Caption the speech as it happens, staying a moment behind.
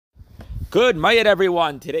Good Mayed,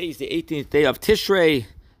 everyone. Today is the 18th day of Tishrei,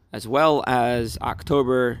 as well as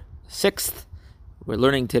October 6th. We're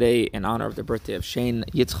learning today in honor of the birthday of Shane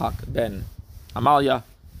Yitzchak ben Amalia,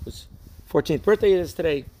 whose 14th birthday is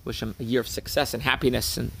today. Wish him a year of success and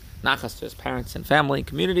happiness and nachas to his parents and family and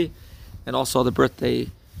community. And also the birthday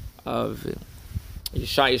of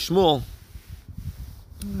Yeshai Shmuel,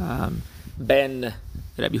 ben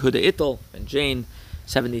Rabbi Yehuda Ittel, ben Jane,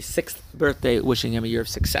 76th birthday, wishing him a year of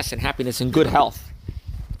success and happiness and good health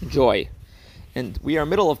and joy. And we are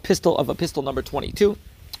middle of epistle number 22,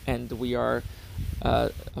 and we are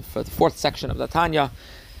for the fourth section of the Tanya.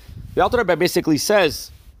 The Alter Rebbe basically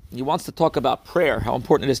says he wants to talk about prayer, how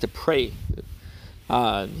important it is to pray.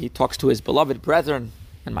 He talks to his beloved brethren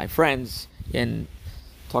and my friends, and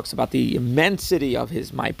talks about the immensity of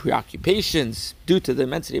my preoccupations. Due to the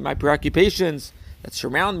immensity of my preoccupations that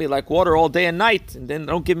surround me like water all day and night, and then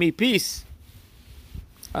don't give me peace.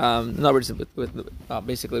 In other words,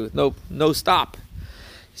 basically with no stop.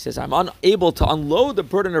 He says, I'm unable to unload the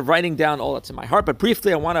burden of writing down all that's in my heart. But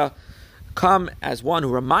briefly, I want to come as one who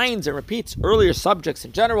reminds and repeats earlier subjects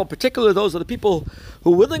in general, particularly those of the people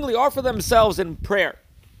who willingly offer themselves in prayer,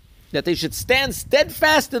 that they should stand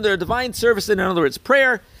steadfast in their divine service. In other words,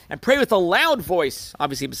 prayer, and pray with a loud voice,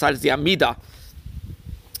 obviously besides the Amidah,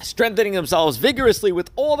 strengthening themselves vigorously with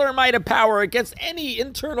all their might and power against any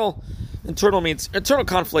internal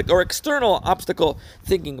conflict or external obstacle,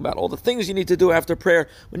 thinking about all the things you need to do after prayer.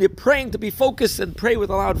 When you're praying, to be focused and pray with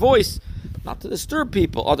a loud voice, not to disturb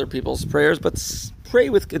other people's prayers, but pray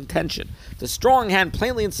with intention. The strong hand,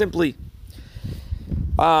 plainly and simply.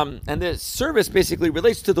 And the service basically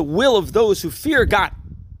relates to the will of those who fear God,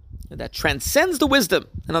 and that transcends the wisdom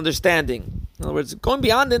and understanding. In other words, going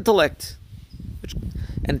beyond intellect,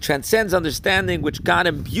 and transcends understanding, which God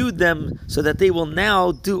imbued them so that they will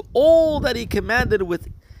now do all that He commanded with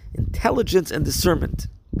intelligence and discernment.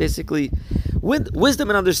 Basically,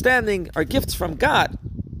 wisdom and understanding are gifts from God.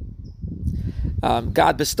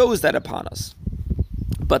 God bestows that upon us.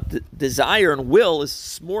 But the desire and will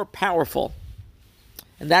is more powerful.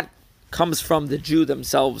 And that comes from the Jew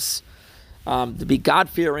themselves, to be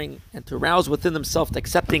God-fearing and to arouse within themselves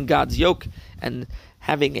accepting God's yoke and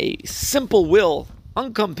having a simple will,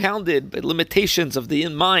 uncompounded by limitations of the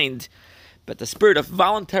mind, but the spirit of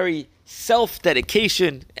voluntary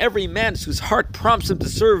self-dedication. Every man whose heart prompts him to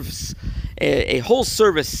serve a whole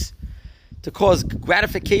service, to cause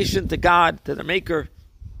gratification to God, to the Maker.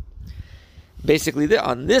 Basically,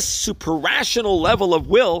 on this super-rational level of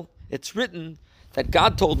will, it's written that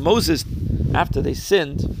God told Moses after they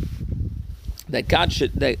sinned that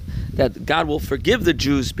God will forgive the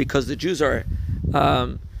Jews because the Jews are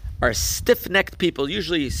stiff-necked people,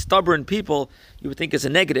 usually stubborn people. You would think is a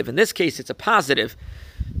negative. In this case, it's a positive.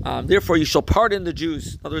 Therefore, you shall pardon the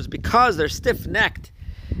Jews. In other words, because they're stiff-necked,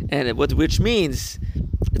 which means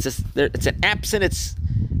it's an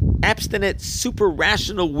abstinent,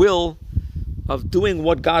 super-rational will of doing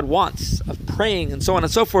what God wants, of praying, and so on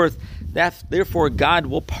and so forth. Therefore, God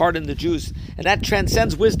will pardon the Jews, and that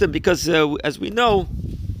transcends wisdom, because as we know,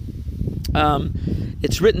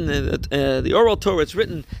 it's written in the oral Torah. It's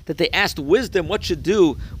written that they asked wisdom what should be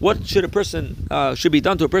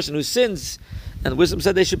done to a person who sins, and wisdom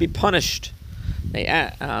said they should be punished.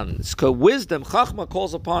 It's called wisdom. Chachma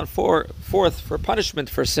calls upon forth for punishment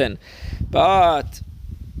for sin, but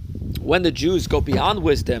when the Jews go beyond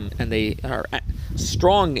wisdom and they are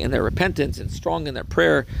strong in their repentance and strong in their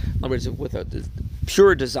prayer, in other words, with a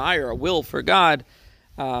pure desire, a will for God,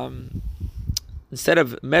 instead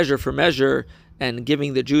of measure for measure and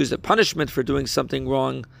giving the Jews a punishment for doing something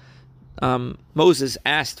wrong, Moses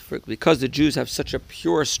asked because the Jews have such a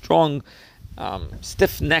pure, strong,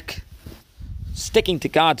 stiff neck, sticking to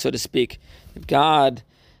God, so to speak, if God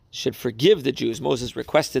should forgive the Jews. Moses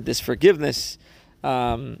requested this forgiveness,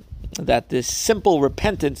 that this simple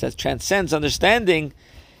repentance that transcends understanding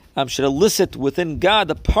should elicit within God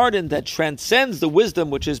the pardon that transcends the wisdom,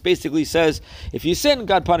 which is basically says, if you sin,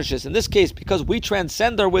 God punishes. In this case, because we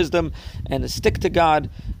transcend our wisdom and stick to God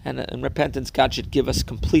and in repentance, God should give us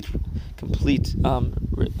complete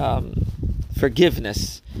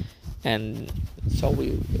forgiveness. And so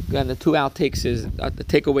the two outtakes is the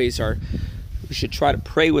takeaways are: we should try to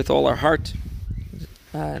pray with all our heart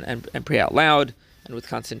and pray out loud and with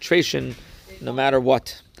concentration, no matter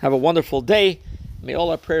what. Have a wonderful day. May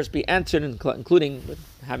all our prayers be answered, including with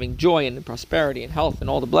having joy and prosperity and health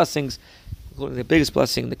and all the blessings, including the biggest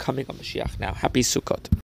blessing, the coming of Mashiach. Now, happy Sukkot.